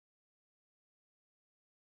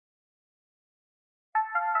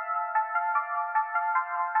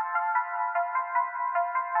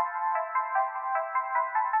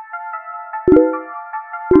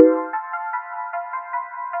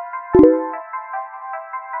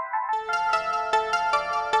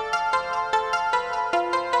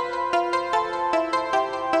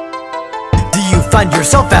find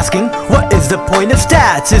yourself asking, what is the point of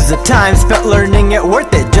stats? Is the time spent learning it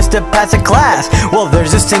worth it just to pass a class? Well,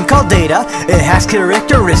 there's this thing called data. It has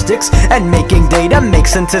characteristics, and making data make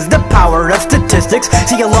sense is the power of statistics.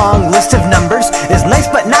 See, a long list of numbers is nice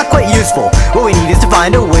but not quite useful. What we need is to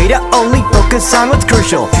find a way to only focus on what's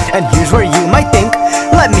crucial. And here's where you might think,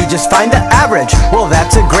 let me just find the average. Well,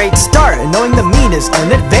 that's a great start. Knowing the mean is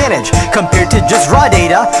an advantage. Compared to just raw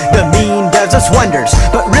data, the mean does us wonders.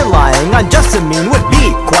 But relying on just the mean would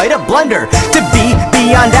be quite a blunder. To be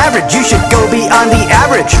beyond average, you should go beyond the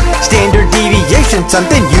average. Standard deviation,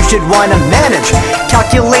 something you should want to manage.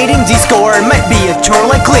 Calculating z-score might be a chore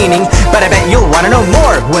like cleaning, but I bet you'll want to know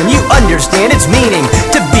more when you understand its meaning.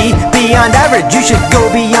 To be beyond average, you should go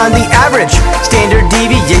beyond the average. Standard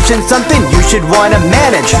deviation, something you should want to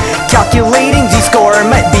manage. Calculating z-score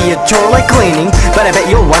might be a chore like cleaning, but I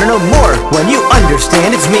bet you'll want to know more when you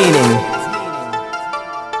understand its meaning.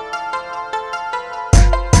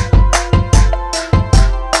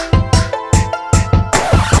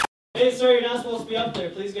 Hey sir, you're not supposed to be up there.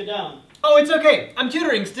 Please get down. Oh, it's okay. I'm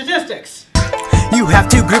tutoring statistics. You have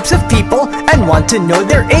two groups of people and want to know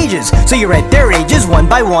their ages, so you write their ages one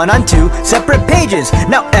by one on two separate pages.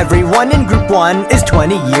 Now everyone in group 1 is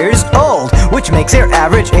 20 years old, which makes their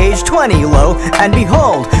average age 20. Lo and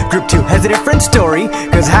behold, group 2 has a different story,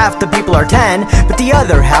 cause half the people are 10, but the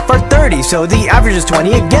other half are 30, so the average is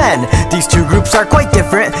 20 again. These two groups are quite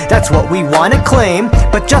different, that's what we want to claim,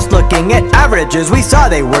 but just looking at averages we saw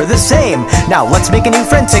they were the same. Now let's make a new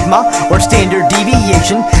friend, sigma, or standard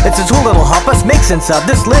deviation. It's a tool that'll help us make sense of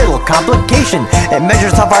this little complication. It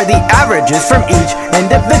measures how far the averages from each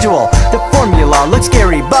individual. The formula looks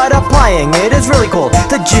scary, but applying it is really cool.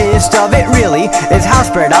 The gist of it really is how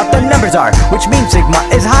spread out the numbers are, which means sigma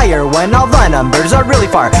is higher when all the numbers are really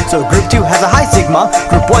far. So group 2 has a high sigma,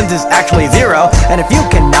 group 1's is actually 0, and if you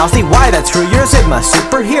can now see why that's true, you're a sigma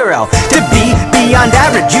superhero. To be beyond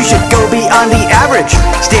average, you should go beyond the average.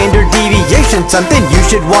 Standard deviation, something you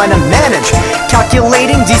should want to manage.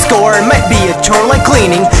 Calculating z-score might be a chore like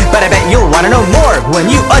cleaning, but I bet you'll want to know more when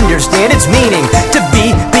you understand its meaning. To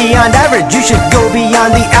be beyond average, you should go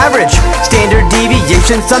beyond the average. Standard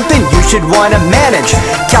deviation, something you should want to manage.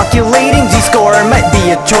 Calculating z-score might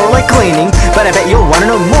be a chore like cleaning, but I bet you'll want to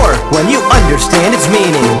know more when you understand its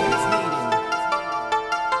meaning.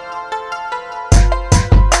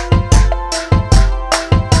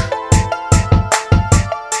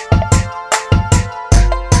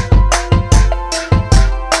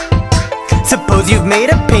 Suppose you've made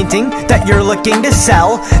a painting that you're looking to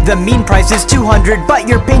sell. The mean price is 200, but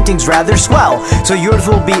your painting's rather swell, so yours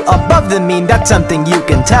will be above the mean, that's something you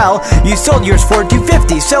can tell. You sold yours for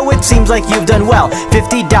 $250, so it seems like you've done well.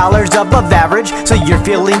 $50 above average, so you're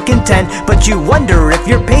feeling content, but you wonder if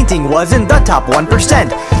your painting was in the top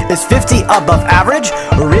 1%. Is 50 above average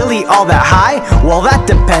really all that high? Well, that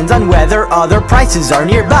depends on whether other prices are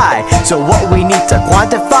nearby. So what we need to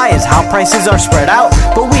quantify is how prices are spread out,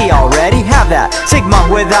 but we already have that, sigma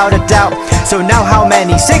without a doubt. So now how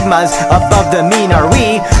many sigmas above the mean are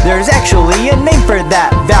we? There's actually a name for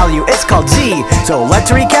that value, it's called Z. So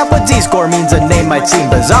let's recap what Z-score means. A name might seem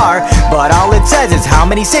bizarre, but all it says is how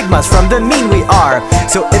many sigmas from the mean we are.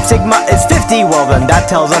 So if sigma is 50, well then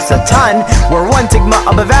that tells us a ton. We're 1 sigma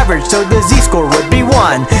above average, so the Z-score would be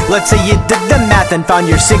 1. Let's say you did the math and found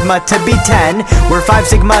your sigma to be 10. We're 5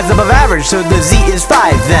 sigmas above average, so the Z is 5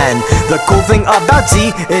 then. The cool thing about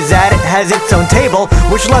Z is that it has its own table,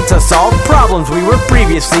 which lets us solve problems we were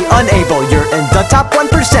previously unable. You're in the top 1%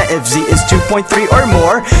 if Z is 2.3 or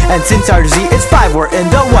more, and since our Z is 5, we're in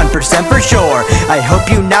the 1% for sure. I hope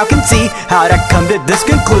you now can see how to come to this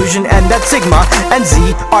conclusion, and that sigma and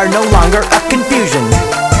Z are no longer a confusion.